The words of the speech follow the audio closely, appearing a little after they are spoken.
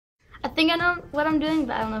think I know what I'm doing,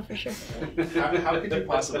 but I don't know for sure. How could you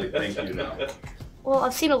possibly think you know? Well,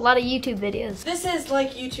 I've seen a lot of YouTube videos. This is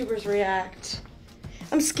like YouTubers react.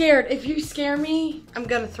 I'm scared. If you scare me, I'm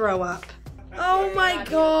gonna throw up. Oh my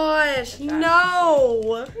gosh,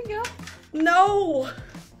 no. Here we go. No.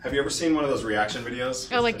 Have you ever seen one of those reaction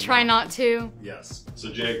videos? Oh, like try not to. Yes.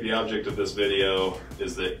 So Jake, the object of this video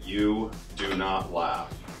is that you do not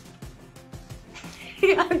laugh.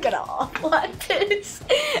 I'm gonna laugh this.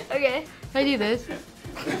 Okay, I do this.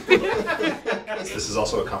 This is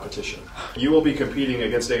also a competition. You will be competing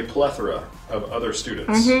against a plethora of other students.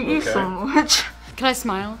 I hate you so much. Can I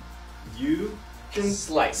smile? You can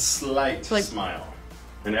slight smile.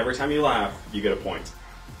 And every time you laugh, you get a point.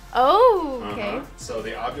 Oh, okay. So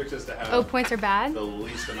the object is to have points are bad? the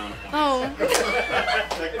least amount of points. Oh.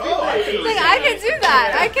 Like, oh, I can I can do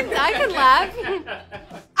that. I can laugh.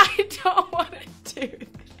 I don't want to do that.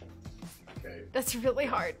 Okay. That's really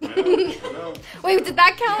hard. I know. Wait, did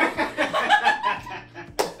that count?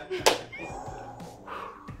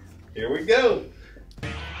 Here we go.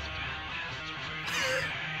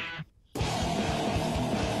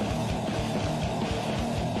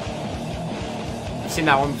 I've seen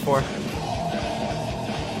that one before.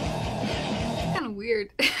 Kind of weird.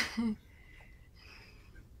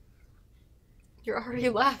 You're already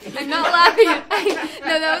laughing. I'm not laughing.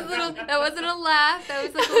 No, that wasn't a laugh. That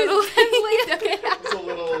was like a little. Okay. It's a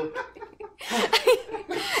little.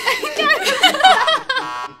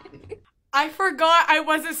 I forgot I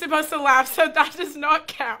wasn't supposed to laugh, so that does not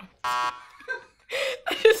count.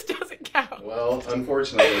 That just doesn't count. Well,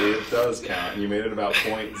 unfortunately, it does count, and you made it about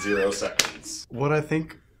 0.0 seconds. What I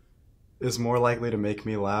think is more likely to make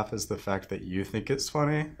me laugh is the fact that you think it's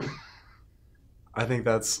funny. I think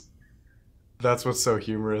that's what's so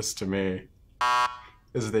humorous to me,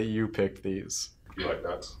 is that you picked these. You like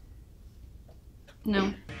ducks?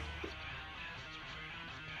 No.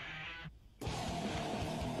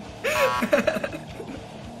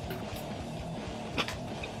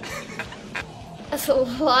 That's a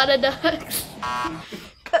lot of ducks.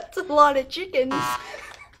 That's a lot of chickens.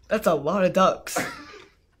 That's a lot of ducks.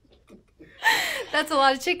 That's a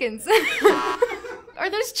lot of chickens. Are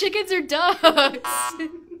those chickens or ducks?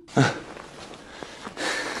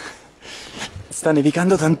 Sta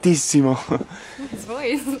nevicando tantissimo. His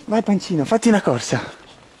voice. Vai Pancino, fatti una corsa.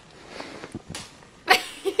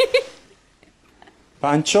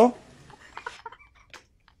 Pancho?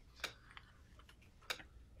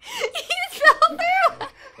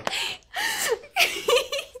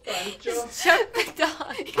 Shut the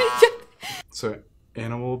dog. So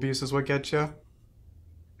animal abuse is what gets you?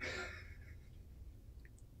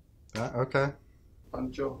 Okay.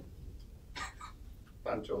 Pancho.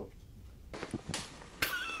 Pancho.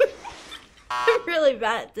 I'm really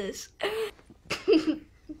bad at this.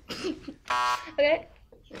 Okay.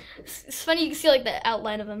 It's funny, you can see like the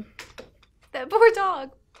outline of him. That poor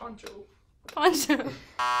dog. Pancho. Pancho.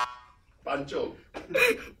 Pancho.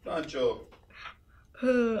 Pancho.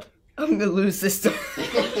 I'm gonna lose this time.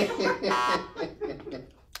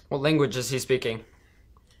 What language is he speaking?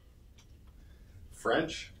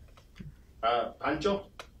 French? Pancho?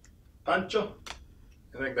 Pancho?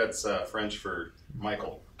 I think that's French for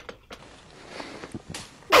Michael.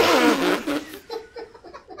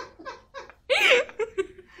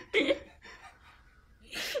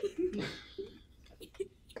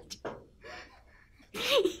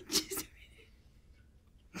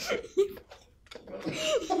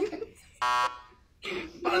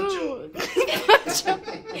 Pancho. Pancho.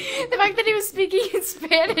 The fact that he was speaking in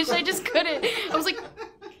Spanish, I just couldn't. I was like...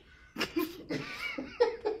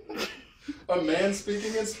 A man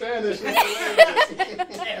speaking in Spanish is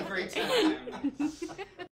hilarious. Every time.